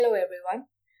Hello everyone,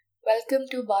 welcome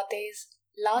to Bate's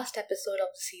last episode of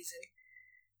the season.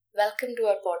 Welcome to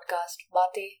our podcast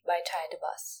Bate by Chhaya.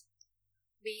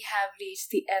 We have reached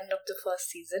the end of the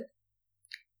first season.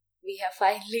 We have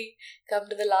finally come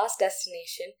to the last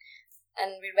destination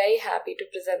and we're very happy to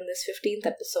present this 15th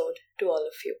episode to all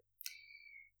of you.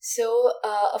 So,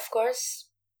 of course,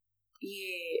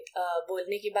 ये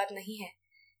बोलने की बात नहीं है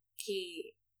कि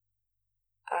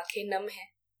आंखें नम हैं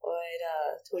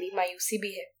और थोड़ी मायूसी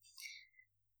भी है,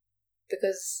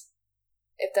 because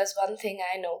if there's one thing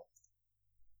I know,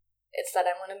 it's that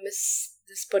I'm going to miss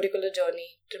this particular journey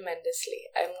tremendously.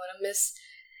 I'm going to miss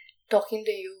talking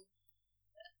to you,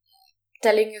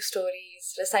 telling you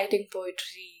stories, reciting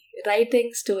poetry, writing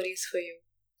stories for you,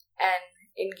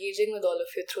 and engaging with all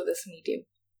of you through this medium.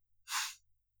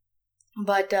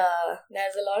 But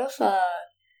there's a lot of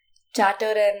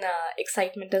chatter and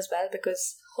excitement as well,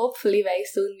 because hopefully very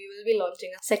soon we will be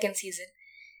launching a second season,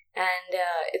 and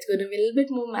it's going to be a little bit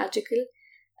more magical,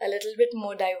 a little bit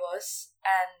more diverse,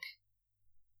 and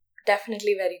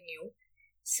definitely very new.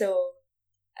 So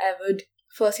I would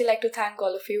firstly like to thank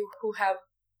all of you who have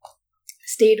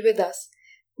stayed with us,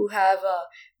 who have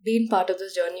been part of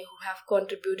this journey, who have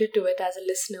contributed to it as a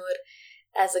listener,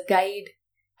 as a guide,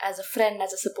 as a friend,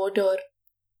 as a supporter.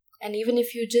 And even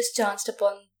if you just chanced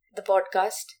upon the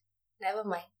podcast, never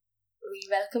mind. We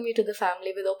welcome you to the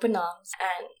family with open arms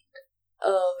and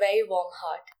a very warm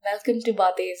heart. Welcome to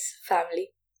Bate's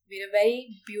family. We're a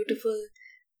very beautiful,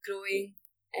 growing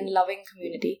and loving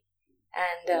community.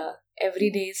 And every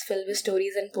day is filled with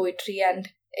stories and poetry, and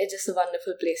it's just a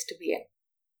wonderful place to be in.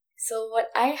 So what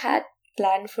I had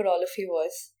planned for all of you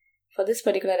was, for this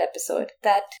particular episode,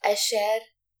 that I share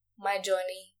my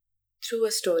journey through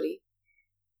a story.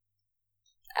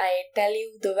 I tell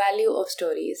you the value of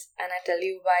stories, and I tell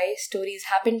you why stories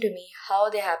happen to me, how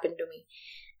they happen to me,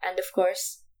 and of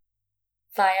course,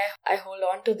 why I hold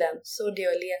on to them so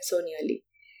dearly and so nearly.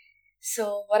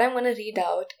 So what I'm going to read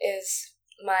out is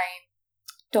my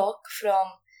talk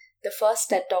from the first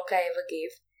TED talk I ever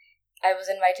gave. I was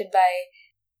invited by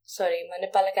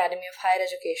Manipal Academy of Higher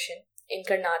Education in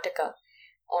Karnataka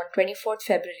on 24th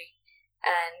February,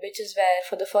 and which is where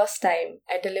for the first time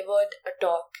I delivered a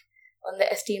talk on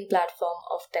the esteemed platform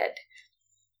of TED.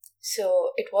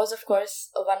 So it was, of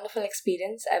course, a wonderful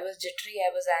experience. I was jittery,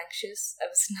 I was anxious, I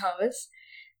was nervous,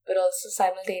 but also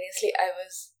simultaneously I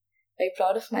was very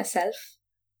proud of myself,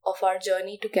 of our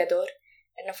journey together,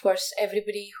 and of course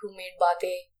everybody who made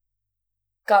Bate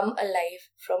come alive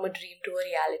from a dream to a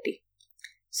reality.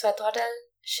 So I thought I'll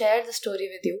share the story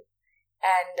with you,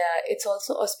 and it's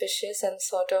also auspicious and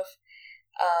sort of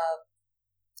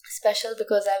special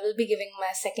because I will be giving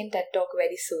my second TED talk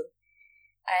very soon.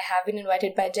 I have been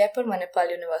invited by Jaipur Manipal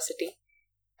University,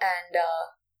 and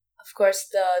of course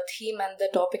the theme and the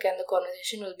topic and the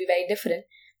conversation will be very different,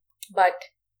 but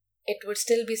it would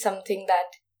still be something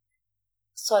that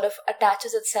sort of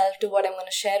attaches itself to what I'm going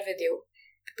to share with you,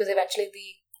 because eventually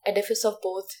the edifice of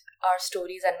both are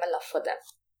stories and my love for them.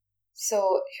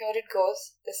 So here it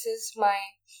goes. This is my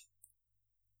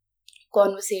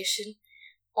conversation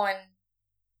on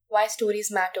why stories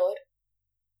matter,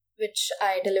 which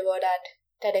I delivered at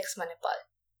TEDx Manipal.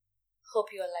 Hope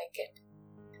you all like it.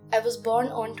 I was born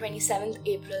on 27th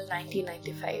April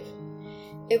 1995.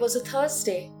 It was a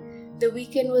Thursday. The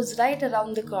weekend was right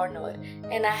around the corner,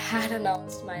 and I had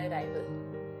announced my arrival.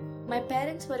 My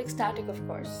parents were ecstatic, of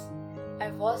course.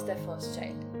 I was their first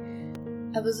child.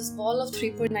 I was this ball of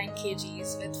 3.9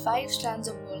 kgs with 5 strands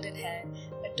of golden hair,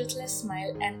 a toothless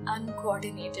smile, and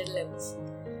uncoordinated limbs.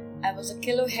 I was a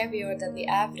kilo heavier than the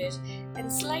average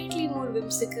and slightly more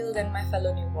whimsical than my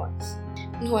fellow newborns.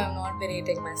 No, I'm not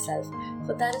berating myself,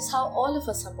 for that is how all of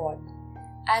us are born.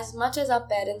 As much as our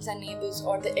parents and neighbors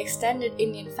or the extended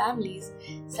Indian families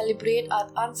celebrate our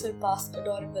unsurpassed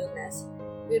adorableness,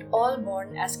 we're all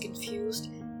born as confused,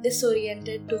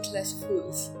 disoriented, toothless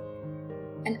fools.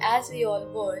 And as we all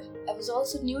were, I was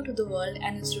also new to the world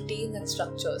and its routines and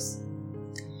structures.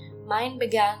 Mine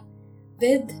began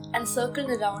with and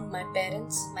circled around my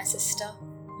parents, my sister,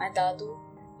 my dadu,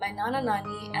 my nana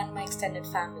nani, and my extended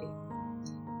family.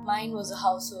 Mine was a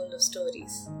household of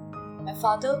stories. My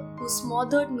father, who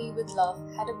smothered me with love,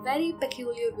 had a very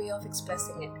peculiar way of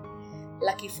expressing it.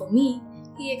 Lucky for me,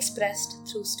 he expressed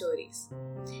through stories.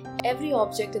 Every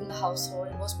object in the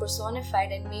household was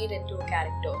personified and made into a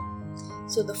character.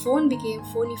 So the phone became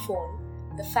phony phone,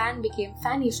 the fan became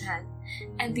Fanny's hand,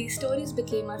 and these stories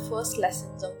became my first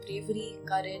lessons of bravery,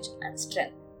 courage, and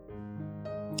strength.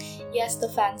 Yes, the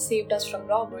fan saved us from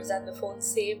robbers and the phone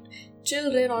saved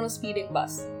children on a speeding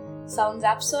bus. Sounds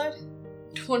absurd?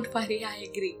 Don't worry, I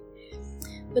agree.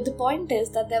 But the point is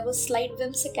that there was slight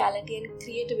whimsicality and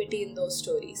creativity in those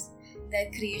stories, their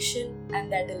creation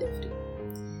and their delivery.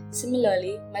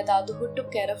 Similarly, my dadu, who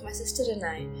took care of my sister and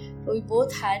I, for we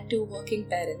both had two working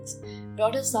parents,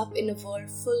 brought us up in a world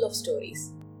full of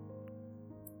stories.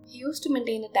 He used to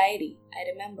maintain a diary, I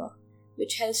remember,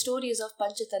 which held stories of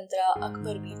Panchatantra,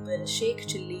 Akbar Birbal, Sheikh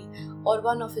Chilli, or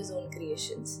one of his own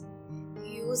creations.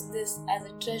 He used this as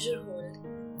a treasure hold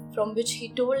from which he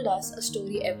told us a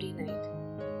story every night.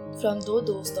 From Do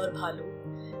Dost or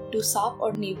Bhalu to Saap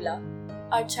or Nibla,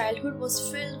 our childhood was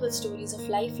filled with stories of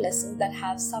life lessons that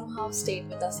have somehow stayed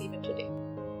with us even today.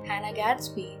 Hannah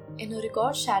Gadsby, in her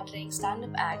record-shattering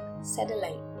stand-up act, said a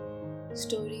line,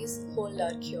 "Stories hold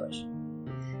our cure."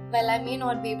 While I may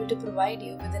not be able to provide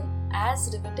you with an as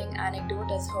riveting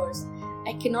anecdote as hers,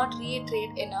 I cannot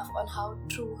reiterate enough on how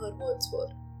true her words were.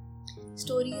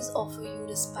 Stories offer you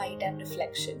respite and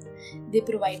reflection. They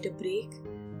provide a break,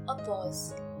 a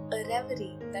pause, a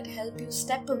reverie that help you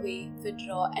step away,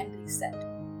 withdraw and reset.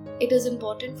 It is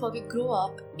important for we grow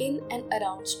up in and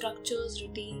around structures,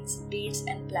 routines, dates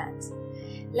and plans.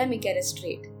 Let me get it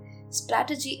straight.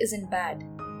 Strategy isn't bad,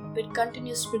 but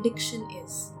continuous prediction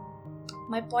is.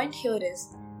 My point here is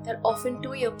that often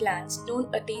 2-year plans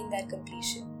don't attain their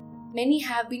completion. Many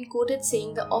have been quoted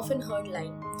saying the often heard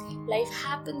line, "Life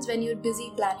happens when you're busy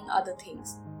planning other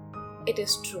things." It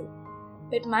is true,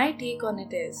 but my take on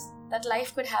it is that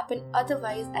life could happen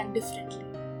otherwise and differently,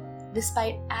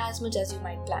 despite as much as you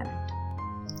might plan it.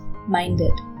 Mine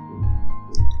did.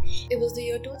 It was the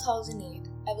year 2008.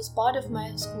 I was part of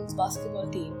my school's basketball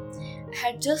team. I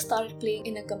had just started playing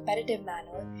in a competitive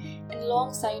manner, and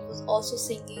alongside was also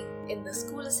singing in the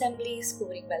school assembly,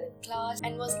 scoring well in class,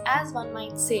 and was, as one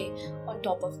might say, on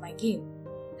top of my game.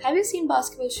 Have you seen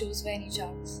basketball shoes by any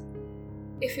chance?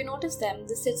 If you notice them,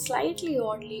 they sit slightly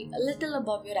oddly a little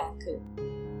above your ankle.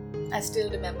 I still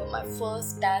remember my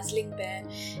first dazzling pair,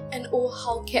 and oh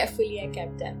how carefully I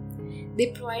kept them.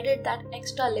 They provided that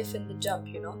extra lift in the jump,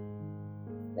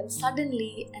 Then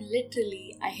suddenly and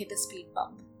literally I hit a speed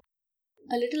bump.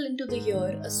 A little into the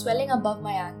year, a swelling above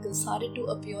my ankle started to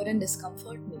appear and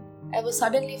discomfort me. I was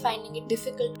suddenly finding it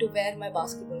difficult to wear my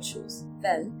basketball shoes.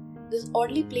 Well, this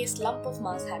oddly placed lump of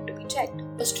mass had to be checked.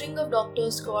 A string of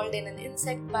doctors called in an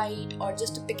insect bite or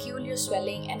just a peculiar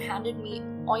swelling and handed me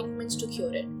ointments to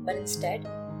cure it. But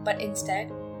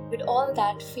instead, with all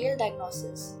that failed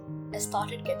diagnosis, I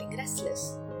started getting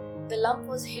restless. The lump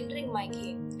was hindering my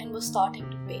game and was starting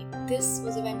to pain. This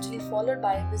was eventually followed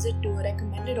by a visit to a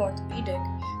recommended orthopedic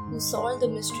who solved the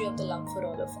mystery of the lump for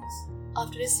all of us.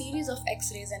 After a series of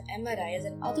x-rays and MRIs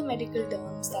and other medical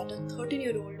terms that a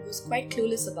 13-year-old was quite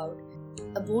clueless about,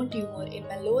 a bone tumor in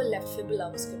my lower left fibula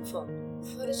was confirmed.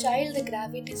 For a child, the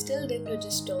gravity still didn't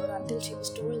register until she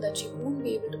was told that she wouldn't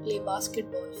be able to play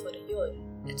basketball for a year.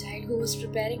 A child who was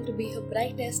preparing to be her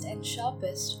brightest and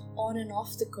sharpest on and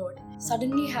off the court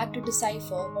suddenly had to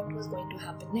decipher what was going to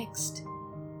happen next.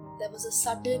 There was a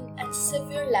sudden and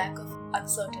severe lack of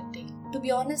uncertainty. To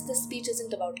be honest, this speech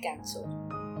isn't about cancer,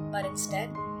 but instead,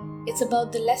 it's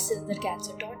about the lessons that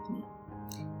cancer taught me.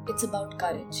 It's about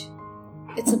courage.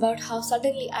 It's about how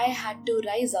suddenly I had to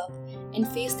rise up and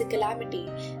face the calamity,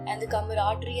 and the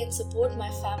camaraderie and support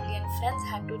my family and friends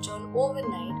had to join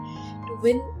overnight to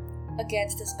win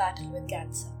against this battle with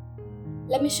cancer.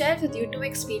 Let me share with you 2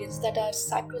 experiences that are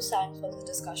sacrosanct for this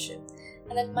discussion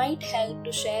and that might help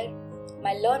to share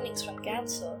my learnings from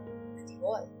cancer with you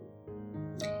all.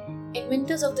 In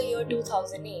winters of the year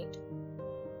 2008,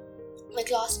 my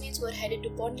classmates were headed to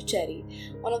Pondicherry,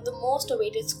 one of the most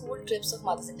awaited school trips of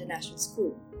Mother's International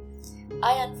School.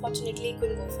 I unfortunately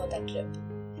couldn't go for that trip.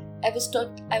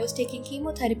 I was taking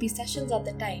chemotherapy sessions at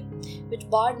the time, which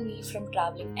barred me from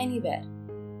traveling anywhere.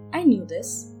 I knew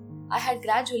this. I had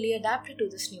gradually adapted to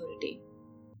this new routine.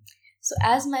 So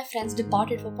as my friends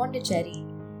departed for Pondicherry,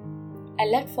 I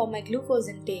left for my glucose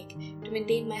intake to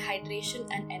maintain my hydration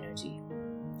and energy.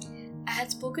 I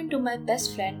had spoken to my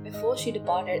best friend before she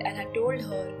departed and had told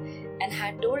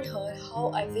her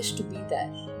how I wished to be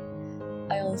there.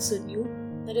 I also knew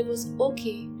that it was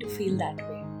okay to feel that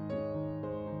way.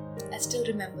 I still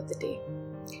remember the day.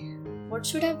 What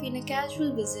should have been a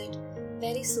casual visit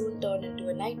very soon turned into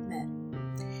a nightmare.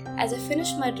 As I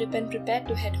finished my trip and prepared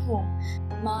to head home,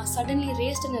 Ma suddenly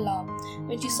raised an alarm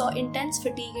when she saw intense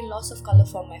fatigue and loss of color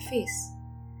from my face.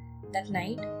 That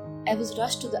night, I was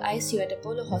rushed to the ICU at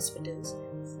Apollo Hospitals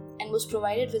and was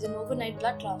provided with an overnight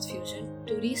blood transfusion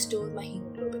to restore my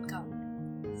hemoglobin count.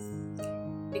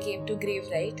 Became too grave,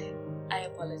 right? I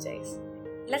apologize.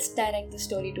 Let's direct the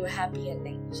story to a happy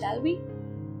ending, shall we?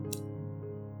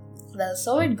 Well,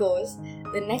 so it goes.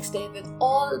 The next day, with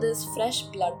all this fresh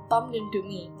blood pumped into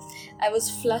me, I was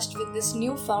flushed with this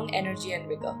newfound energy and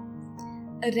vigor.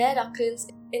 A rare occurrence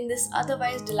in this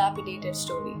otherwise dilapidated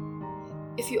story.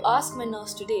 If you ask my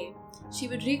nurse today, she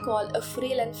would recall a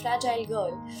frail and fragile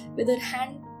girl with her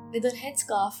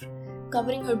headscarf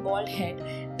covering her bald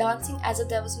head, dancing as if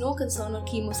there was no concern or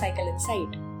chemo cycle in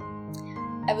sight.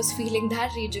 I was feeling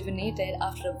that rejuvenated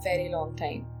after a very long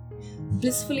time,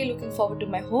 blissfully looking forward to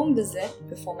my home visit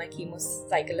before my chemo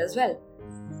cycle as well.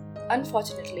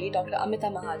 Unfortunately, Dr. Amita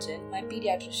Mahajan, my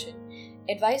pediatrician,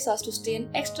 advised us to stay an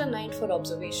extra night for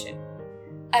observation.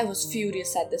 I was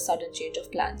furious at this sudden change of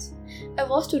plans. I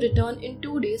was to return in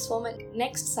 2 days for my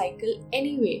next cycle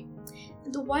anyway.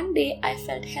 And the one day I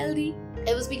felt healthy,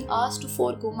 I was being asked to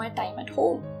forego my time at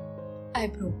home. I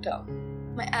broke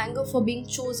down. My anger for being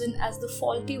chosen as the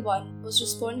faulty one was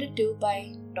responded to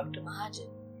by Dr. Mahajan.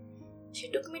 She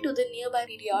took me to the nearby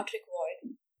pediatric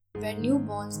ward, where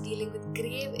newborns dealing with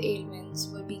grave ailments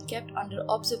were being kept under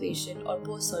observation or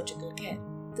post-surgical care.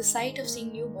 The sight of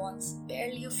seeing newborns,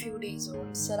 barely a few days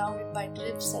old, surrounded by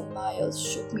drips and wires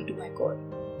shook me to my core.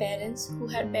 Parents who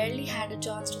had barely had a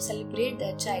chance to celebrate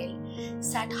their child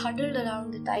sat huddled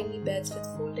around the tiny beds with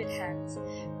folded hands,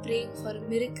 praying for a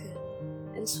miracle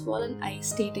and swollen eyes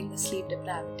stating the sleep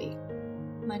depravity.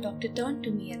 My doctor turned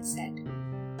to me and said,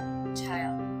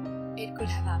 "Chhaya, it could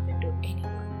have happened to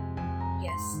anyone.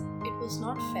 Yes, it was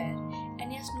not fair,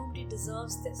 and yes, nobody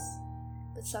deserves this.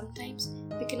 But sometimes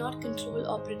we cannot control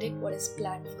or predict what is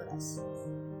planned for us.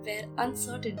 Where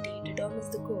uncertainty determines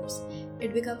the course,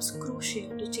 it becomes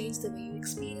crucial to change the way you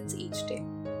experience each day.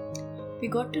 We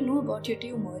got to know about your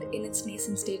tumor in its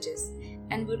nascent stages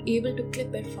and were able to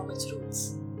clip it from its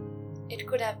roots. It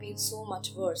could have been so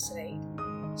much worse, right?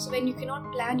 So when you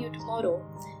cannot plan your tomorrow,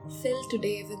 fill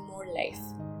today with more life.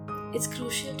 It's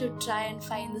crucial to try and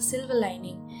find the silver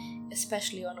lining,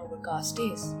 especially on overcast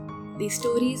days. These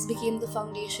stories became the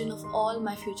foundation of all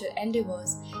my future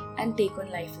endeavors and take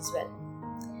on life as well.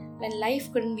 When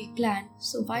life couldn't be planned,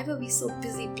 so why were we so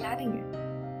busy planning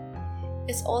it?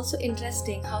 It's also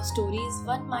interesting how stories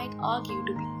one might argue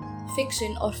to be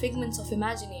fiction or figments of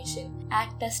imagination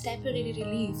act as temporary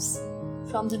reliefs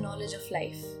from the knowledge of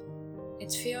life,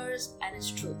 its fears and its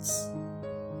truths.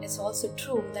 It's also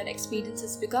true that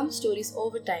experiences become stories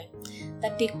over time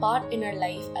that take part in our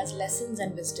life as lessons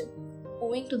and wisdom.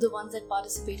 Owing to the ones that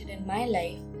participated in my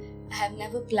life, I have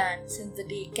never planned since the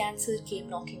day cancer came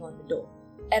knocking on the door.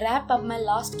 I wrapped up my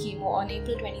last chemo on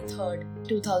April 23rd,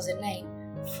 2009,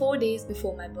 4 days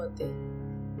before my birthday.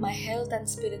 My health and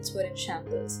spirits were in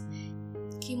shambles.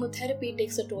 Chemotherapy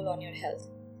takes a toll on your health.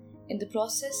 In the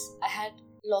process, I had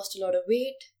lost a lot of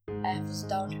weight, I was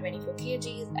down to 24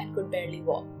 kgs and could barely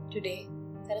walk. Today,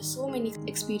 there are so many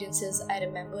experiences I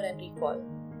remember and recall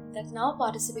that now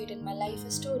participate in my life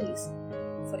as stories.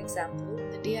 For example,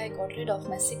 the day I got rid of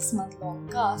my 6-month-long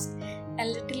cast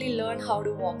and literally learned how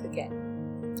to walk again.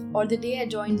 Or the day I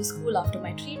joined the school after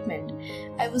my treatment,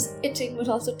 I was itching but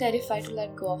also terrified to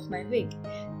let go of my wig.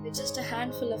 With just a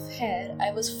handful of hair,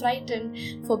 I was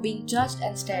frightened for being judged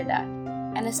and stared at.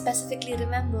 And I specifically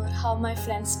remember how my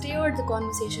friends steered the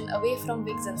conversation away from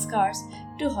wigs and scars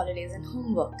to holidays and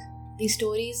homework. These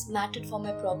stories mattered for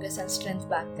my progress and strength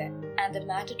back then, and they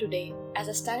matter today as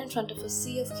I stand in front of a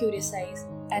sea of curious eyes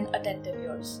and attentive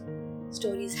ears.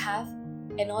 Stories have,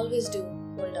 and always do,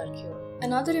 hold our cure.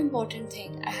 Another important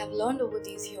thing I have learned over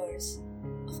these years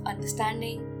of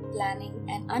understanding, planning,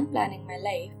 and unplanning my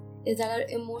life is that our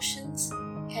emotions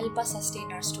help us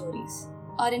sustain our stories.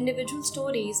 Our individual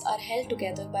stories are held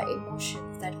together by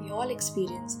emotions that we all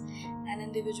experience and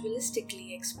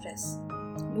individualistically express,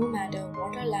 no matter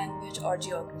what our language or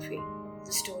geography.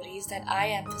 The stories that I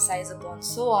emphasize upon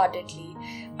so ardently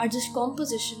are just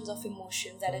compositions of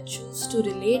emotions that I choose to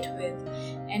relate with,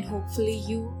 and hopefully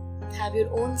you have your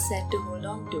own set to hold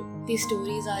on to. These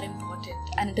stories are important,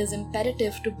 and it is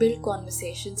imperative to build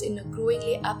conversations in a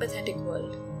growingly apathetic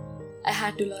world. I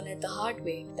had to learn it the hard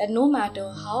way that no matter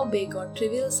how big or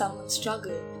trivial someone's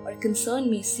struggle or concern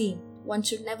may seem, one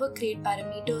should never create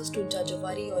parameters to judge a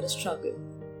worry or a struggle.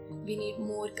 We need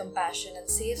more compassion and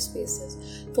safe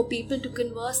spaces for people to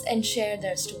converse and share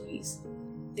their stories.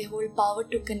 They hold power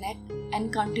to connect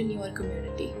and continue our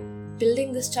community.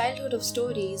 Building this childhood of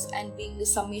stories and being the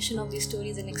summation of these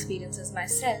stories and experiences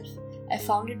myself, I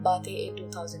founded Bate in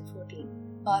 2014.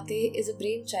 Bate is a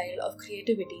brainchild of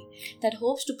creativity that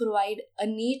hopes to provide a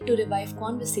need to revive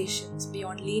conversations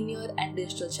beyond linear and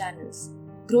digital channels.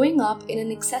 Growing up in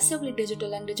an excessively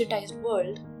digital and digitized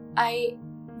world, I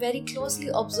very closely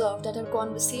observed that our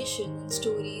conversations and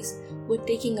stories were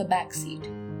taking a backseat.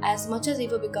 as much as we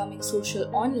were becoming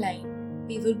social online,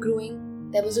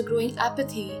 there was a growing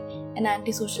apathy and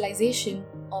anti-socialization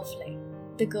offline.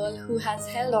 The girl who has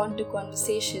held on to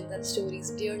conversations and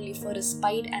stories dearly for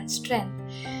respite and strength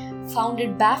found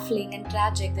it baffling and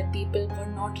tragic that people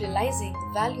were not realizing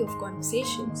the value of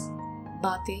conversations.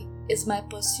 Bate is my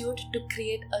pursuit to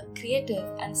create a creative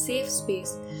and safe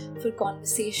space for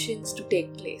conversations to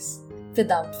take place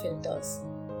without filters.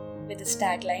 With its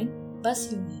tagline,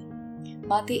 Bas Yun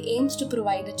Hi, Bate aims to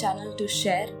provide a channel to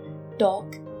share,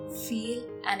 talk, feel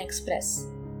and express.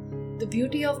 The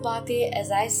beauty of Bate, as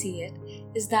I see it,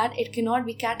 is that it cannot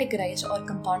be categorized or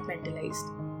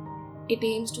compartmentalized. It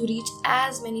aims to reach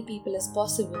as many people as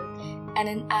possible and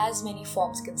in as many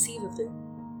forms conceivable.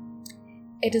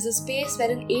 It is a space where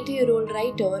an 80-year-old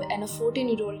writer and a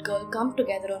 14-year-old girl come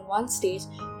together on one stage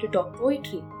to talk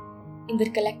poetry. In their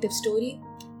collective story,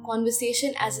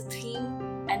 conversation as a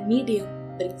theme and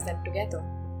medium brings them together.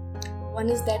 One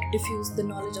is there to diffuse the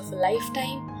knowledge of a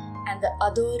lifetime, and the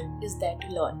other is there to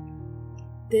learn.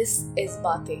 This is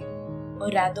Bate, or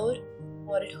rather,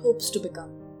 what it hopes to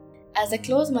become. As I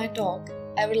close my talk,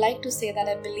 I would like to say that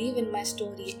I believe in my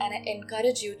story and I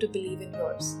encourage you to believe in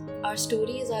yours. Our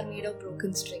stories are made of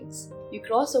broken strings. You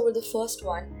cross over the first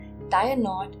one, tie a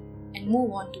knot, and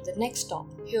move on to the next stop.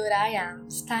 Here I am,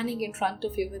 standing in front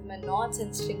of you with my knots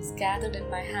and strings gathered in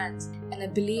my hands, and I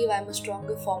believe I'm a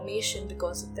stronger formation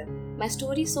because of them. My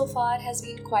story so far has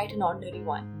been quite an ordinary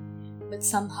one, but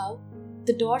somehow,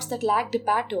 the dots that lacked a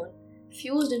pattern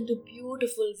fused into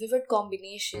beautiful, vivid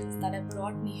combinations that have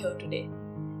brought me here today.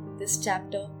 This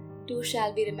chapter too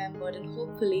shall be remembered, and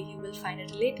hopefully you will find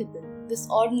it relatable. This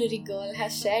ordinary girl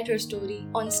has shared her story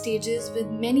on stages with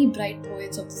many bright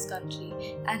poets of this country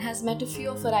and has met a few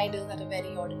of her idols at a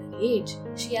very ordinary age.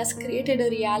 She has created a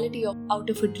reality out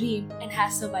of a dream and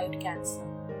has survived cancer.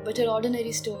 But her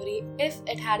ordinary story, if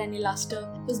it had any luster,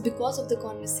 was because of the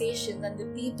conversations and the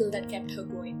people that kept her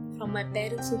going. From my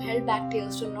parents who held back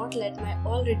tears to not let my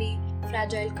already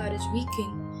fragile courage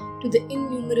weaken, to the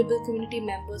innumerable community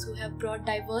members who have brought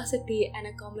diversity and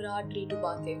a camaraderie to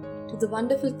Bate, to the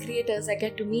wonderful creators I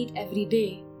get to meet every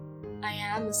day, I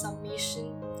am a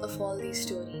summation of all these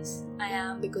stories. I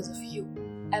am because of you.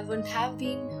 I wouldn't have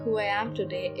been who I am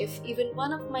today if even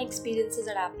one of my experiences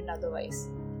had happened otherwise.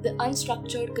 The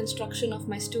unstructured construction of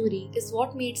my story is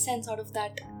what made sense out of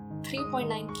that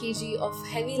 3.9 kg of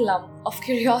heavy lump of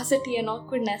curiosity and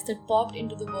awkwardness that popped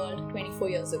into the world 24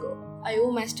 years ago. I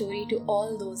owe my story to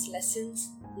all those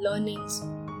lessons, learnings,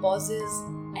 pauses,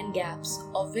 and gaps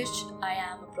of which I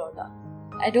am a product.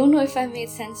 I don't know if I made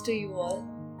sense to you all.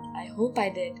 I hope I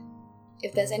did.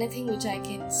 If there's anything which I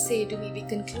can say to maybe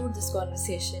conclude this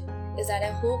conversation, is that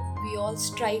I hope we all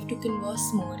strive to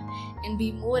converse more and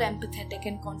be more empathetic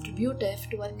and contributive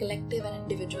to our collective and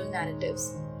individual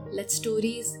narratives. Let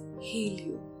stories heal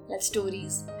you. Let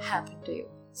stories happen to you.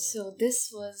 So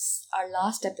this was our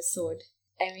last episode.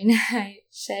 I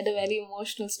shared a very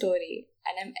emotional story,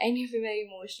 and I'm anyway very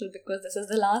emotional because this is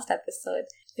the last episode.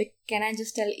 Can I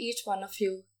just tell each one of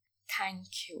you, thank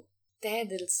you. तहे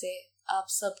दिल से आप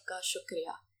सबका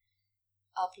शुक्रिया.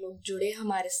 आप लोग जुड़े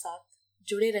हमारे साथ,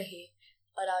 जुड़े रहे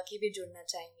और आगे भी जुड़ना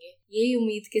चाहेंगे. यही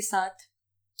उम्मीद के साथ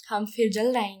हम फिर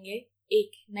जल्द आएंगे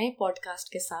एक नए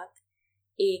पॉडकास्ट के साथ,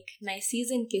 एक नए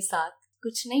सीजन के साथ,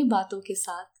 कुछ नई बातों के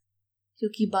साथ,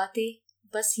 क्योंकि बातें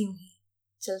बस यूं ही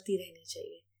चलती रहनी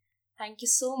चाहिए. Thank you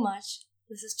so much.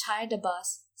 This is Chhaya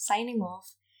signing off,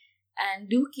 and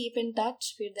do keep in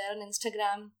touch. We're there on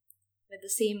Instagram with the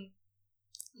same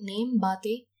name,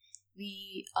 Bate.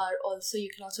 You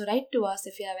can also write to us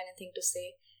if you have anything to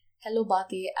say.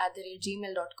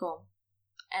 hellobate@gmail.com.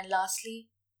 And lastly,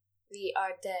 we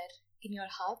are there in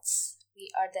your hearts. We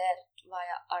are there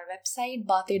via our website,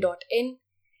 bate.in.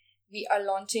 We are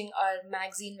launching our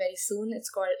magazine very soon.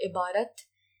 It's called Ibarat.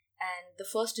 And the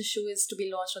first issue is to be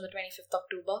launched on the 25th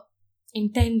October in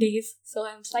 10 days. So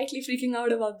I'm slightly freaking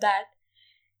out about that.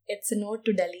 It's a note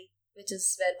to Delhi, which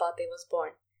is where Bate was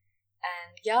born.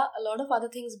 And yeah, a lot of other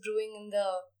things brewing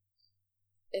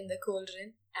in the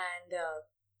cauldron. And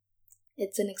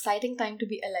it's an exciting time to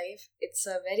be alive. It's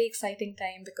a very exciting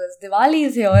time because Diwali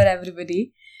is here,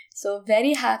 everybody. So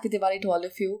very happy Diwali to all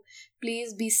of you.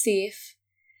 Please be safe.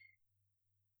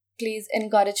 Please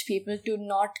encourage people to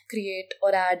not create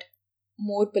or add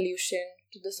more pollution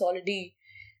to this already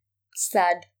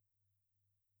sad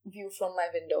view from my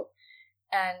window.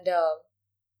 And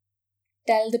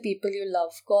tell the people you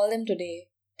love, call them today,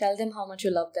 tell them how much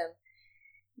you love them,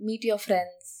 meet your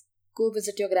friends, go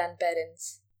visit your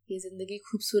grandparents. ये ज़िंदगी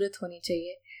खूबसूरत होनी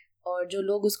चाहिए और जो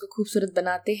लोग उसको खूबसूरत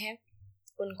बनाते हैं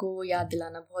उनको वो याद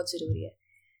दिलाना बहुत ज़रूरी है.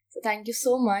 So thank you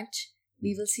so much. We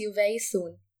will see you very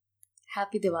soon.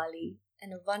 Happy Diwali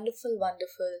and a wonderful,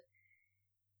 wonderful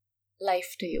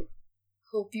life to you.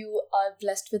 Hope you are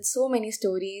blessed with so many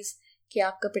stories कि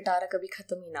आपका पिटारा कभी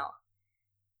खत्म ही ना हो.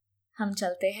 हम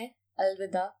चलते हैं.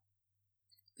 अलविदा.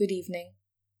 Good evening.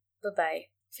 Bye bye.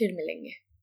 फिर मिलेंगे.